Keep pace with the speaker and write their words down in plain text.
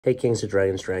Hey Kings of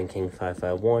Dragons, Dragon King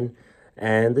 551,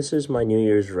 and this is my New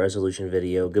Year's resolution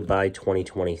video, Goodbye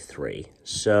 2023.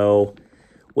 So,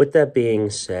 with that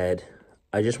being said,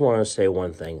 I just want to say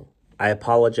one thing. I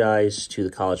apologize to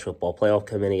the College Football Playoff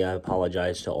Committee. I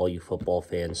apologize to all you football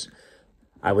fans.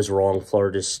 I was wrong.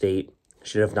 Florida State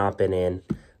should have not been in,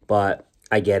 but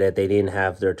I get it. They didn't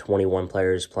have their 21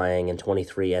 players playing, and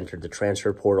 23 entered the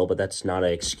transfer portal, but that's not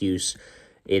an excuse.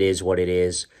 It is what it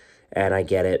is, and I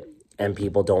get it. And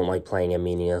people don't like playing in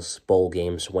meaningless bowl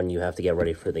games when you have to get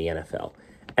ready for the NFL.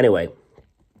 Anyway,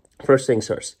 first things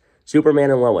first. Superman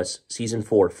and Lois, Season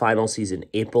 4, final season,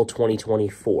 April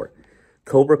 2024.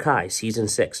 Cobra Kai, Season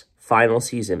 6, final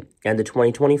season, end of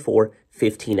 2024,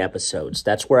 15 episodes.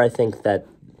 That's where I think that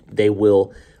they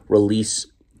will release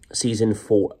Season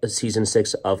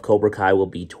 6 of Cobra Kai will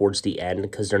be towards the end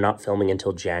because they're not filming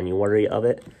until January of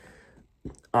it.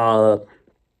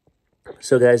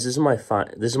 So guys, this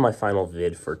is my final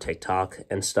vid for TikTok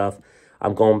and stuff.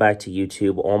 I'm going back to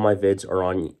YouTube. All my vids are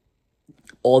on.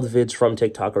 All the vids from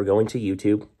TikTok are going to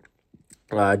YouTube.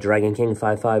 Dragon King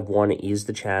 551 is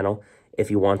the channel.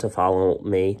 If you want to follow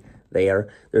me there,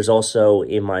 there's also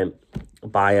in my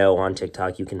bio on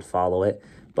TikTok. You can follow it.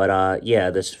 But yeah,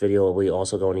 this video will be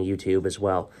also going to YouTube as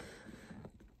well.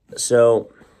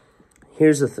 So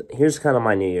here's kind of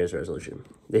my New Year's resolution.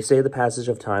 They say the passage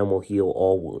of time will heal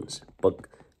all wounds, but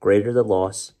greater the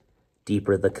loss,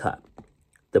 deeper the cut.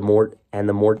 The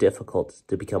more difficult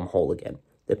to become whole again.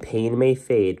 The pain may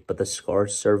fade, but the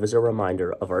scars serve as a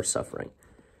reminder of our suffering.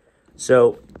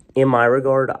 So, in my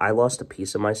regard, I lost a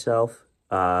piece of myself,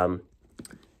 my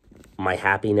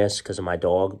happiness because of my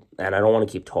dog, and I don't want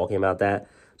to keep talking about that.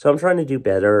 So I'm trying to do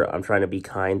better. I'm trying to be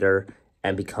kinder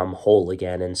and become whole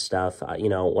again and stuff. You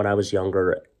know, when I was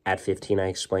younger, at 15, I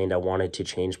explained I wanted to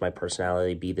change my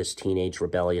personality, be this teenage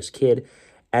rebellious kid,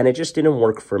 and it just didn't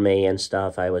work for me and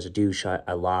stuff. I was a douche.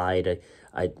 I lied.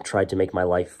 I tried to make my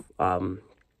life, I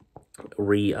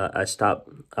want to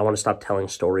stop telling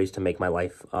stories to make my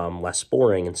life less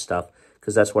boring and stuff,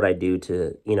 because that's what I do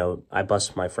to, you know, I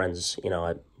bust my friends, you know,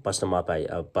 I bust them up, I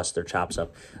bust their chops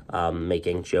up,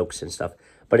 making jokes and stuff.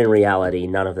 But in reality,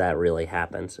 none of that really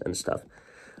happens and stuff.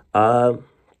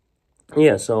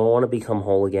 Yeah, so I want to become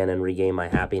whole again and regain my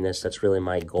happiness. That's really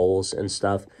my goals and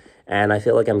stuff. And I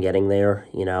feel like I'm getting there,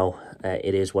 you know.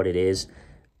 It is what it is.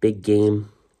 Big game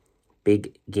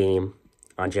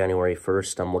on January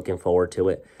 1st. I'm looking forward to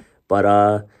it.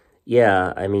 But,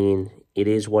 yeah, I mean, it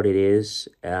is what it is.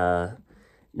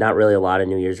 Not really a lot of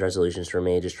New Year's resolutions for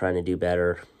me. Just trying to do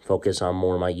better. Focus on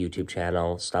more of my YouTube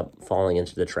channel. Stop falling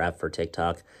into the trap for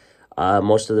TikTok.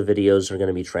 Most of the videos are going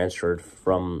to be transferred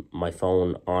from my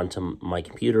phone onto my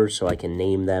computer so I can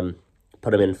name them,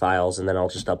 put them in files, and then I'll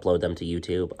just upload them to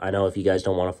YouTube. I know if you guys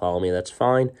don't want to follow me, that's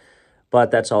fine, but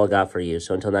that's all I got for you.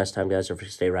 So until next time, guys,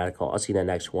 stay radical. I'll see you in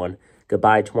the next one.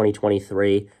 Goodbye,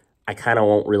 2023. I kind of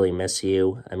won't really miss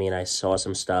you. I mean, I saw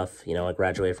some stuff. You know, I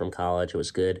graduated from college. It was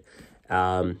good.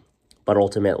 But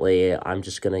ultimately, I'm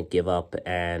just going to give up,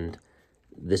 and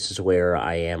this is where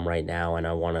I am right now, and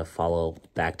I want to follow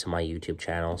back to my YouTube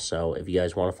channel. So if you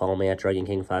guys want to follow me at Dragon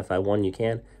King 551, you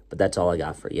can, but that's all I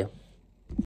got for you.